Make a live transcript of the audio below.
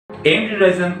AMD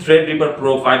Ryzen Threadripper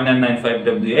Pro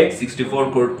 5995WX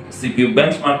 64-core CPU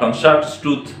benchmark on SHARE's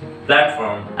Truth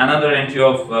platform. Another entry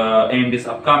of AMD's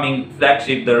upcoming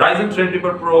flagship, the Ryzen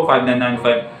Threadripper Pro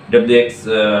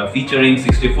 5995WX featuring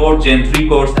 64 Gen 3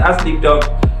 cores as leaked out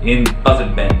in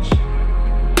Budget Bench.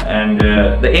 And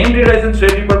the AMD Ryzen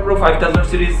Threadripper Pro 5000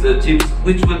 series chips,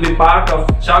 which will be part of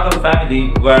Chagall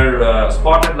family, were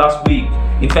spotted last week.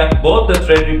 In fact, both the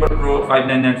Threadripper Pro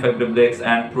 5995WX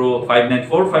and Pro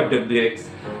 5945WX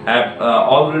have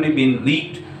already been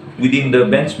leaked within the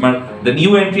benchmark. The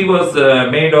new entry was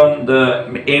made on the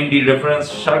AMD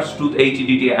reference SHARE's Truth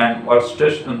HEDT and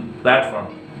orchestration platform.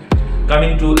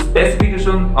 Coming to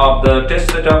specification of the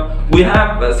test setup, we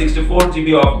have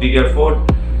 64GB of DDR4,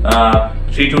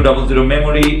 3200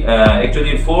 memory,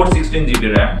 actually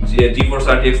 416GB RAM, GeForce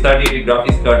RTX 3080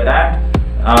 graphics card, and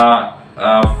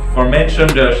for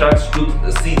mentioned SHARE's Truth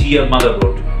CGL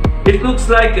motherboard. It looks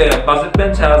like Budget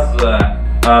Bench has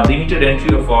limited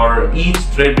entry for each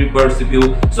Threadripper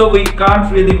CPU, so we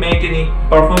can't really make any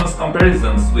performance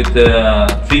comparisons with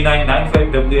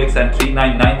 3995WX and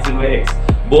 3990X,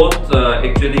 both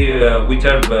actually which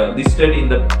are listed in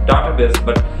the database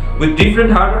but with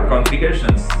different hardware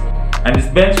configurations. And this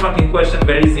benchmark in question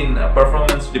varies in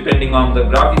performance depending on the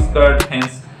graphics card,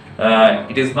 hence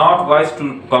it is not wise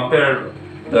to compare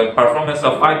the performance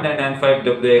of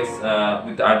 5995WX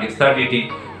with RTX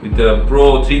 3080 with the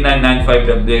Pro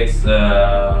 3995WX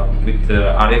with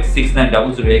RX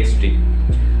 6900 XT.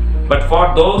 But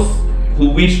for those who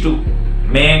wish to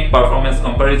make performance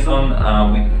comparison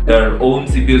with their own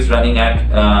CPUs running at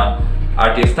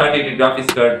RTX 3080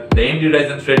 graphics card, the AMD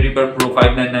Ryzen Threadripper Pro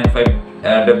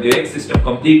 5995WX system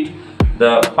complete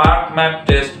the part map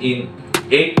test in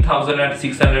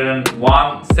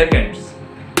 8601 seconds,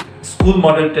 school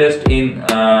model test in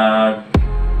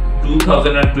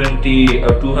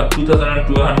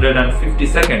 2250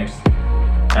 seconds,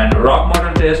 and rock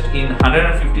model test in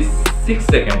 156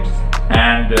 seconds,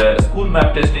 and school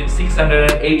map test in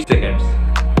 608 seconds.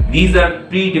 These are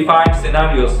predefined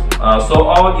scenarios, so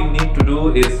all you need to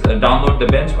do is download the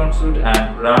benchmark suite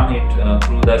and run it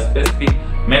through the specific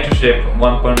MetaShape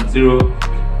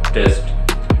 1.0 test.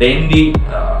 The AMD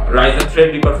Ryzen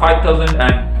Threadripper 5000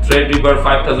 and Threadripper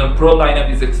 5000 Pro lineup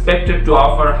is expected to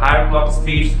offer higher clock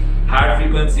speeds, higher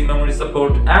frequency memory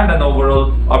support, and an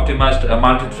overall optimized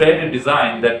multi-threaded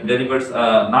design that delivers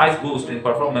a nice boost in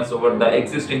performance over the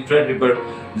existing Threadripper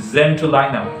Zen 2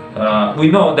 lineup. We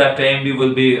know that AMD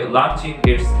will be launching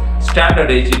its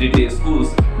standard HEDT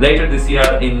schools later this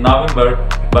year in November,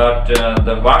 but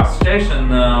the workstation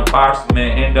parts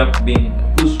may end up being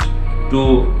pushed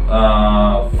to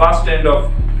first end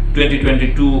of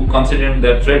 2022, considering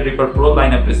the Threadripper Pro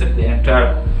lineup recently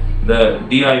entered the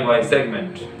DIY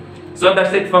segment. So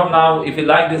that's it for now. If you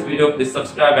like this video, please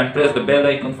subscribe and press the bell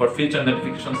icon for future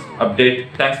notifications update.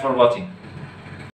 Thanks for watching.